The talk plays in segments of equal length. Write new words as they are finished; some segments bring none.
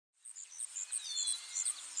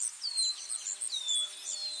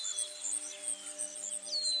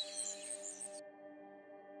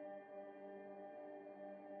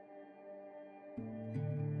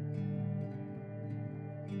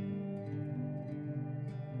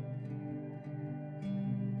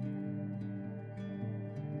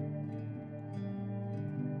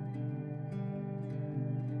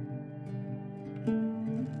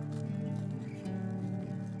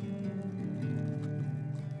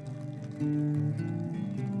Good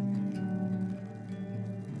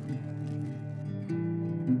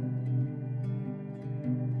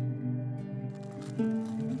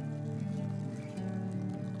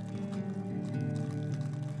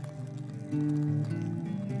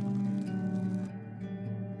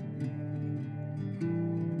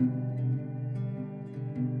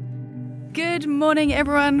morning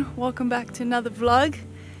everyone, welcome back to another vlog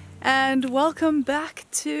and welcome back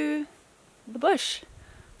to the bush.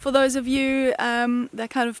 For those of you that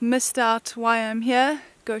kind of missed out why I'm here,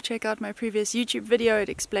 go check out my previous YouTube video. It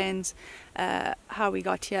explains how we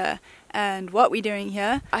got here and what we're doing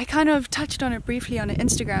here. I kind of touched on it briefly on an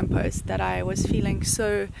Instagram post that I was feeling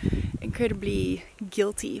so incredibly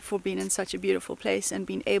guilty for being in such a beautiful place and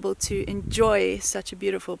being able to enjoy such a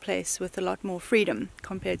beautiful place with a lot more freedom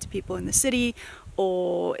compared to people in the city,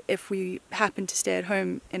 or if we happen to stay at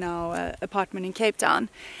home in our apartment in Cape Town.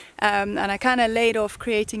 And I kind of laid off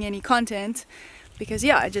creating any content because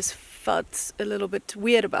I just felt a little bit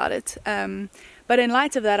weird about it. But in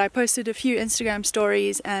light of that, I posted a few Instagram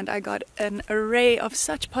stories and I got an array of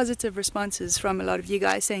such positive responses from a lot of you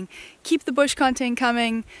guys saying, keep the bush content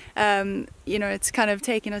coming. You know, it's kind of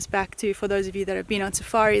taken us back to, for those of you that have been on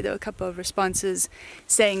safari, there were a couple of responses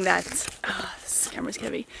saying that, this camera's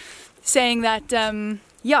heavy, saying that,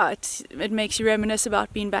 it makes you reminisce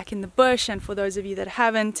about being back in the bush, and for those of you that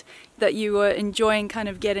haven't, that you were enjoying kind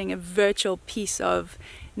of getting a virtual piece of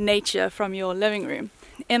nature from your living room.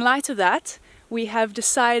 In light of that, we have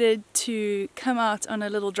decided to come out on a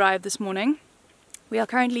little drive this morning. We are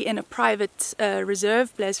currently in a private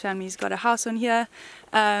reserve. Blair's family's got a house on here.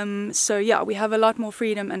 So we have a lot more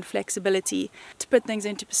freedom and flexibility. To put things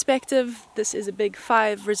into perspective, this is a Big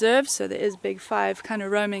 5 reserve, so there is Big 5 kind of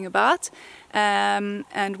roaming about.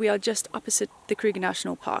 And we are just opposite the Kruger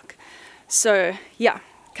National Park. So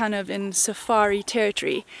kind of in safari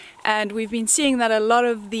territory. And we've been seeing that a lot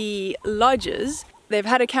of the lodges, they've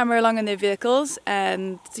had a camera along in their vehicles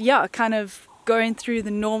and kind of going through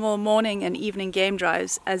the normal morning and evening game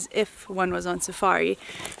drives as if one was on safari,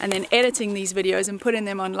 and then editing these videos and putting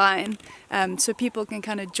them online so people can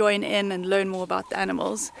kind of join in and learn more about the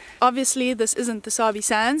animals. Obviously this isn't the Sabi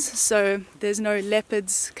Sands, so there's no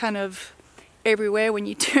leopards kind of everywhere when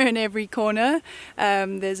you turn every corner.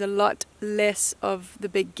 There's a lot less of the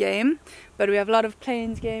big game, but we have a lot of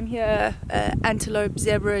plains game here, antelope,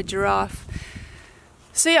 zebra, giraffe.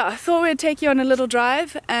 So I thought we'd take you on a little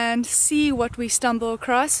drive and see what we stumble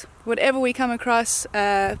across. Whatever we come across,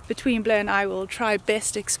 between Blair and I will try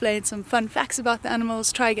best to explain some fun facts about the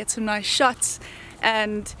animals, try get some nice shots,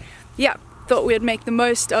 and thought we'd make the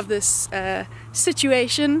most of this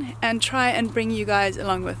situation and try and bring you guys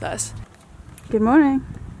along with us. Good morning.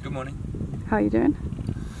 Good morning. How are you doing?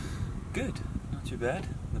 Good, not too bad.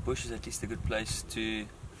 The bush is at least a good place to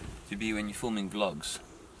be when you're filming vlogs.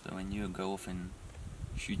 So when you go off and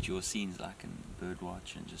shoot your scenes like and bird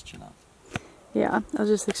watch and just chill out. Yeah, I was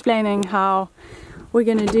just explaining how we're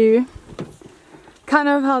gonna do kind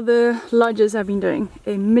of how the lodges have been doing,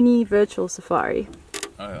 a mini virtual safari.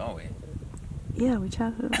 Oh, are we? Yeah, we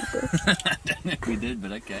chatted about this. I don't know if we did,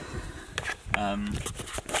 but okay.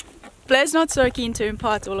 Blair's not so keen to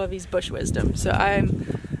impart all of his bush wisdom, so I'm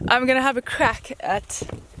gonna have a crack at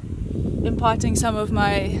imparting some of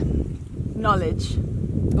my knowledge,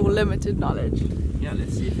 or limited knowledge. Yeah,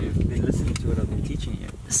 let's see if you've been listening to what I've been teaching you.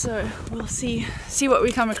 So we'll see what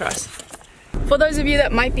we come across. For those of you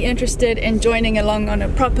that might be interested in joining along on a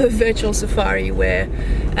proper virtual safari where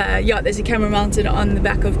there's a camera mounted on the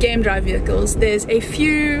back of game drive vehicles, there's a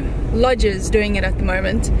few lodges doing it at the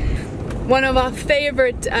moment. One of our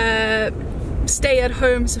favorite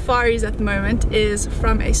stay-at-home safaris at the moment is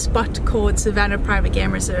from a spot called Savannah Private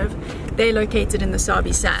Game Reserve. They're located in the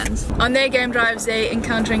Sabi Sands. On their game drives, they're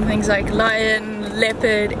encountering things like lion,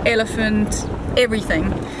 leopard, elephant,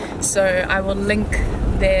 everything. So I will link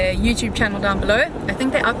their YouTube channel down below. I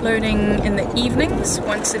think they're uploading in the evenings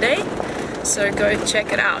once a day, so go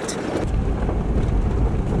check it out.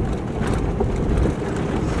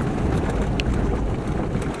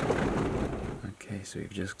 Okay, so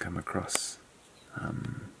we've just come across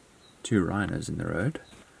 2 rhinos in the road,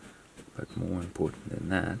 but more important than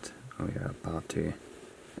that, we are about to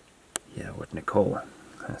hear what Nicole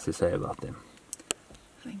has to say about them.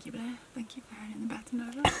 Thank you, Blair. Thank you for handing the baton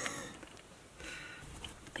over.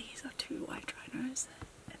 These are 2 white rhinos.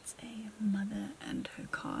 It's a mother and her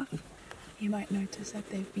calf. You might notice that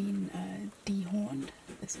they've been dehorned.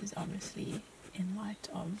 This is obviously in light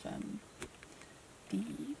of the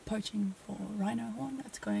poaching for rhino horn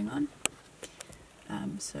that's going on.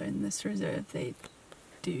 So in this reserve they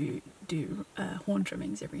do horn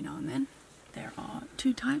trimmings every now and then. there are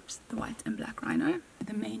two types, the white and black rhino.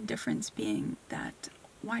 The main difference being that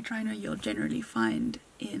white rhino you'll generally find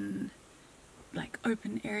in like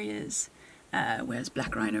open areas, whereas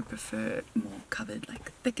black rhino prefer more covered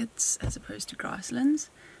like thickets as opposed to grasslands.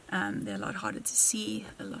 They're a lot harder to see,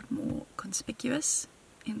 a lot more inconspicuous.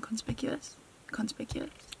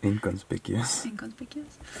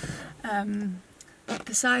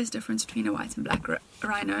 The size difference between a white and black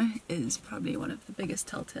rhino is probably one of the biggest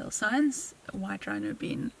telltale signs. A white rhino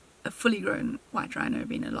being a fully grown white rhino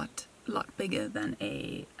being a lot bigger than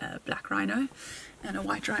a black rhino, and a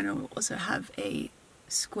white rhino will also have a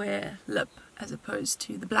square lip as opposed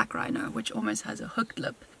to the black rhino, which almost has a hooked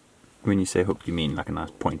lip. When you say hooked, you mean like a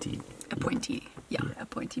nice pointy? A pointy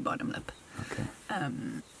bottom lip. Okay.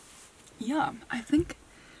 Yeah, I think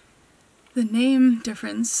the name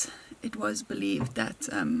difference, it was believed that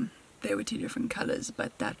they were two different colors,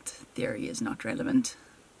 but that theory is not relevant.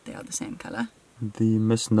 They are the same color. The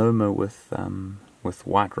misnomer with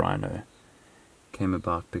white rhino came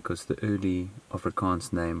about because the early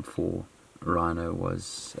Afrikaans name for rhino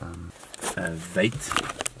was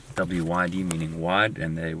wyd, W-Y-D, meaning wide,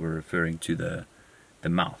 and they were referring to the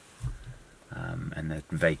mouth, and that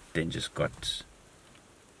wyd then just got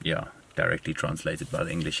directly translated by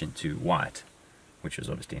the English into white, which was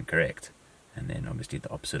obviously incorrect, and then obviously the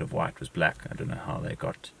opposite of white was black. I don't know how they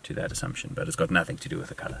got to that assumption, but it's got nothing to do with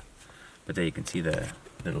the color. But there you can see the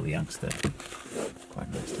little youngster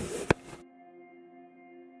quite nicely.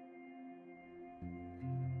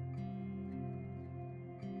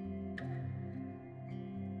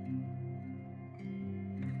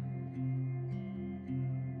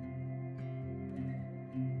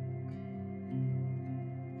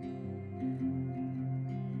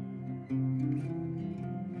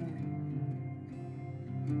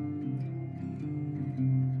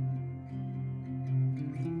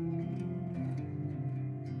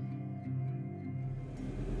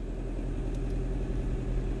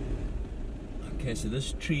 Okay, so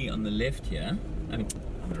this tree on the left here, on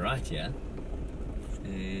the right here,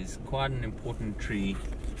 is quite an important tree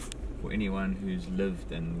for anyone who's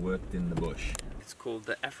lived and worked in the bush. It's called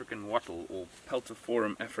the African wattle, or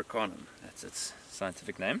Peltophorum africanum. That's its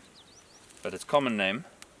scientific name. But its common name,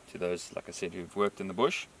 to those, like I said, who've worked in the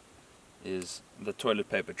bush, is the toilet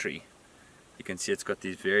paper tree. You can see it's got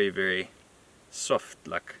these very, very soft,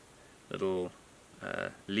 like little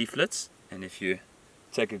leaflets, and if you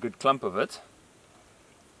take a good clump of it,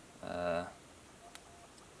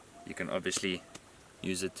 you can obviously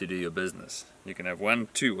use it to do your business. You can have 1,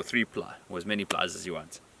 2 or 3 ply, or as many plies as you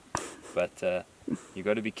want. But you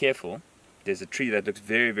got to be careful. There's a tree that looks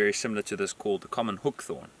very, very similar to this called the common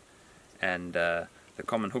hookthorn, and the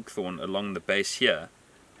common hookthorn along the base here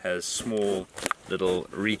has small little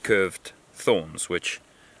recurved thorns, which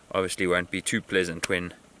obviously won't be too pleasant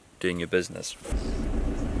when doing your business.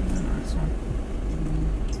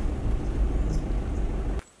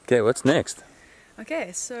 Okay, what's next?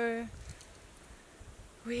 Okay, so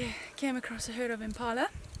we came across a herd of impala,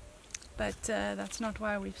 but that's not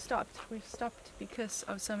why we've stopped. We've stopped because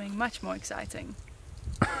of something much more exciting.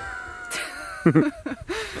 The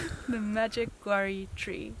magic guarri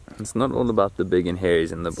tree. It's not all about the big and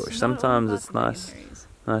hairies in the bush. Sometimes it's nice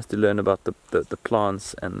to learn about the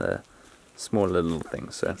plants and the small little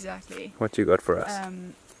things. So exactly. What you got for us?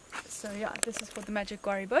 So yeah, this is for the magic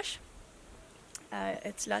guarri bush.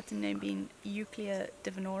 Its Latin name being Euclea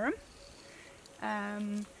divinorum.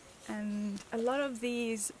 And a lot of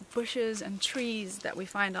these bushes and trees that we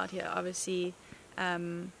find out here, obviously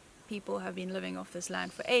people have been living off this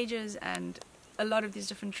land for ages, and a lot of these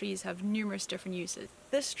different trees have numerous different uses.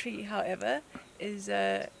 This tree, however, is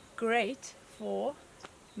great for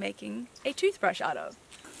making a toothbrush out of.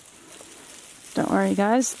 Don't worry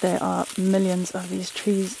guys, there are millions of these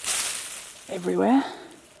trees everywhere.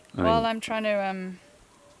 While I'm trying to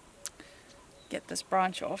get this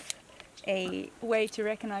branch off, a way to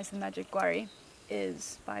recognize the magic guarri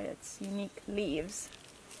is by its unique leaves.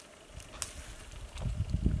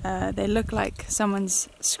 They look like someone's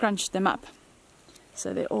scrunched them up.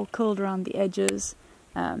 So they're all curled around the edges,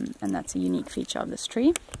 and that's a unique feature of this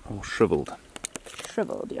tree. All shriveled.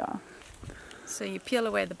 Shriveled, yeah. So you peel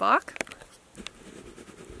away the bark,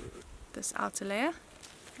 this outer layer,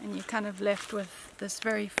 and you're kind of left with this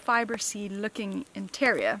very fibrous-y looking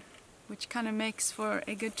interior, which kind of makes for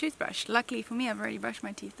a good toothbrush. Luckily for me, I've already brushed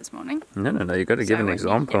my teeth this morning. No, you've got to give an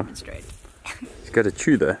example. You've got to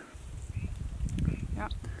chew though. Yeah.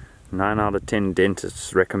 9 out of 10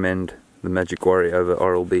 dentists recommend the magic guarri over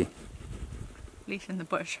Oral-B. Leaf in the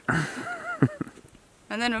bush.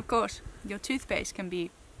 And then of course, your toothpaste can be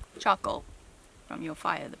charcoal from your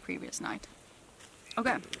fire the previous night.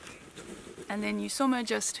 Okay. And then you somewhere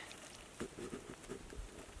just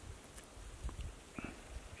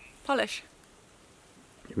polish.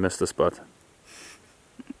 You missed the spot.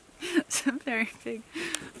 It's a very big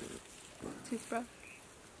toothbrush.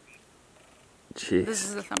 Jeez. This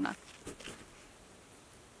is the thumbnail.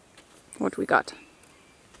 What we got?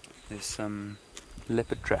 There's some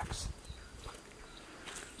leopard tracks.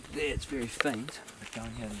 There it's very faint, but down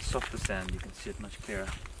here in the softer sand you can see it much clearer.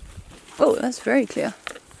 Oh, that's very clear.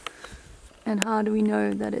 And how do we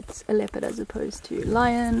know that it's a leopard as opposed to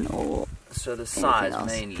lion or So the size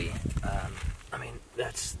else? mainly, I mean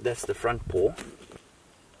that's the front paw,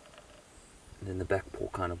 and then the back paw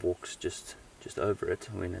kind of walks just over it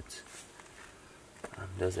when it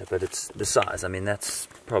does that. But it's the size. I mean that's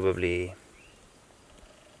probably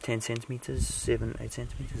 10 centimeters, 7-8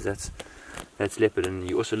 centimeters. That's leopard. And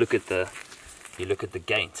you also look at the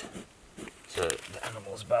gait. So the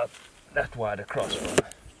animal's about that wide across from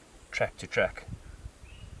track to track,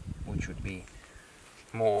 which would be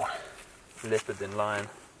more leopard than lion.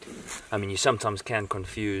 I mean, you sometimes can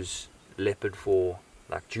confuse leopard for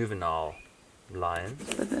like juvenile lions,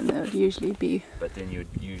 but then there would usually be. But then you'd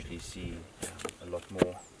usually see a lot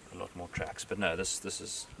more tracks. But no, this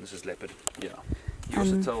is leopard. Yeah. You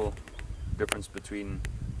also tell the difference between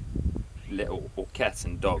or cats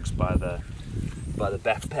and dogs by the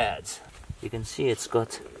back pads. You can see it's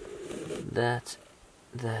got that,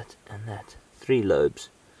 and that. 3 lobes,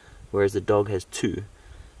 whereas the dog has 2.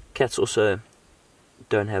 Cats also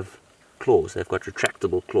don't have claws. They've got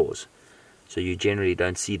retractable claws, so you generally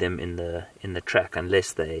don't see them in the track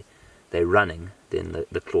unless they're running. Then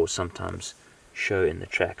the claws sometimes show in the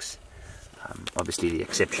tracks. Obviously, the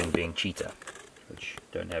exception being cheetah, which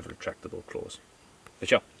don't have retractable claws.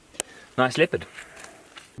 But yeah, nice leopard.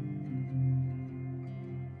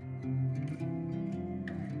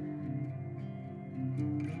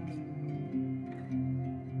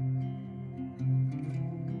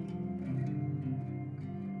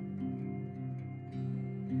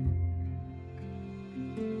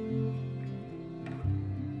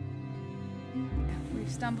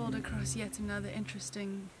 We've stumbled across yet another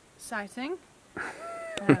interesting sighting.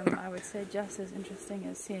 I would say just as interesting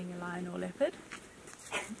as seeing a lion or leopard.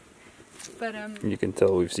 But you can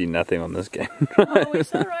tell we've seen nothing on this game. Oh, we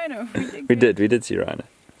saw rhino. We did see rhino.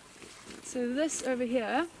 So this over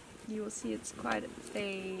here, you will see it's quite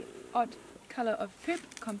a odd color of poop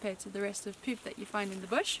compared to the rest of poop that you find in the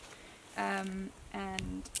bush. And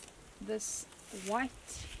this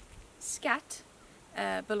white scat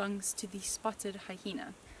belongs to the spotted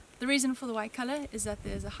hyena. The reason for the white color is that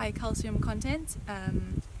there's a high calcium content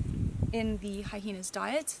in the hyena's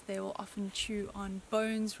diet. They will often chew on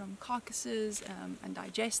bones from carcasses and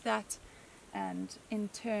digest that, and in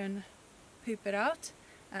turn poop it out.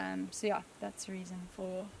 So yeah, that's the reason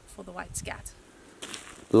for the white scat.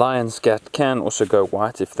 Lion scat can also go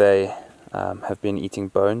white if they have been eating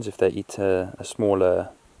bones. If they eat a smaller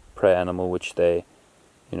prey animal, which they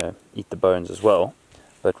eat the bones as well.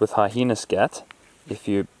 But with hyena scat, if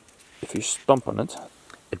you stomp on it,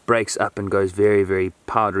 it breaks up and goes very, very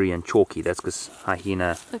powdery and chalky. That's because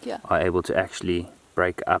hyena are able to actually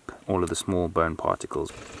break up all of the small bone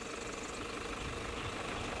particles.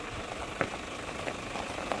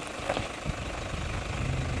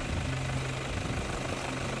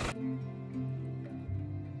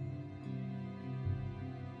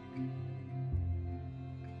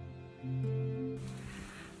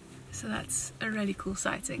 So that's a really cool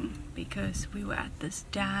sighting, because we were at this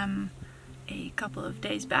dam a couple of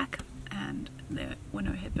days back and there were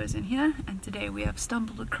no hippos in here, and today we have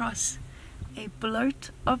stumbled across a bloat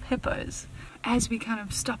of hippos. As we kind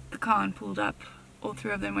of stopped the car and pulled up, all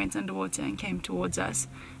 3 of them went underwater and came towards us.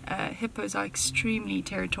 Hippos are extremely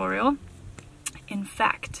territorial. In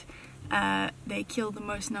fact, they kill the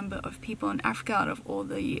most number of people in Africa out of all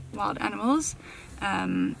the wild animals.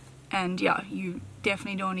 And yeah, you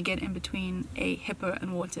definitely don't want to get in between a hippo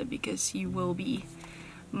and water, because you will be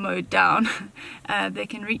mowed down. They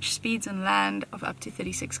can reach speeds on land of up to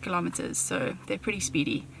 36 kilometers, so they're pretty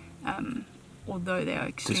speedy, although they are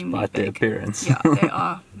extremely despite big. their appearance. Yeah, they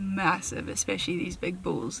are massive, especially these big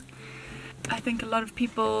bulls. I think a lot of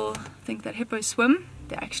people think that hippos swim.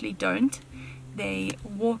 They actually don't. They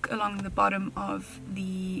walk along the bottom of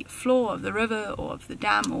the floor of the river or of the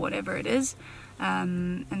dam or whatever it is.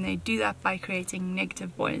 And they do that by creating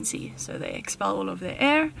negative buoyancy. So they expel all of their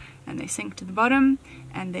air and they sink to the bottom,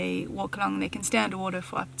 and they walk along. They can stay underwater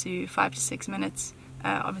for up to 5 to 6 minutes.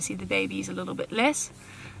 Obviously the baby's a little bit less.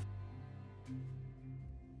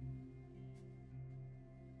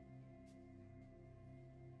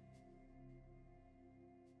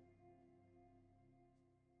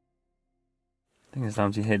 I think it's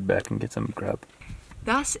time to head back and get some grub.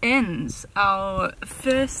 Thus ends our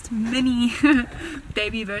first mini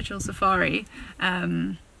baby virtual safari.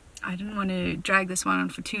 I didn't want to drag this one on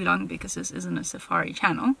for too long because this isn't a safari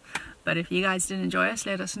channel. But if you guys did enjoy us,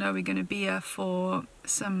 let us know. We're going to be here for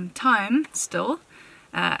some time still,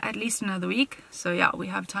 at least another week. So yeah, we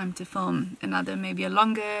have time to film another, maybe a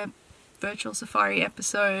longer virtual safari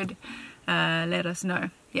episode. Let us know.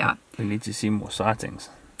 Yeah. We need to see more sightings.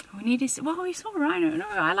 We need to see, well, we saw rhino. No,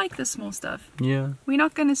 I like the small stuff. Yeah. We're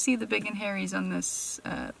not going to see the big and hairies on this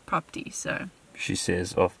property, so. She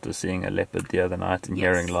says after seeing a leopard the other night and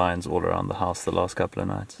hearing lions all around the house the last couple of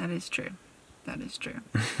nights. That is true. That is true.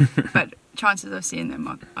 But chances of seeing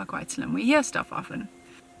them are quite slim. We hear stuff often.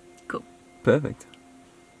 Cool. Perfect.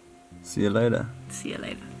 See you later. See you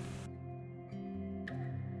later.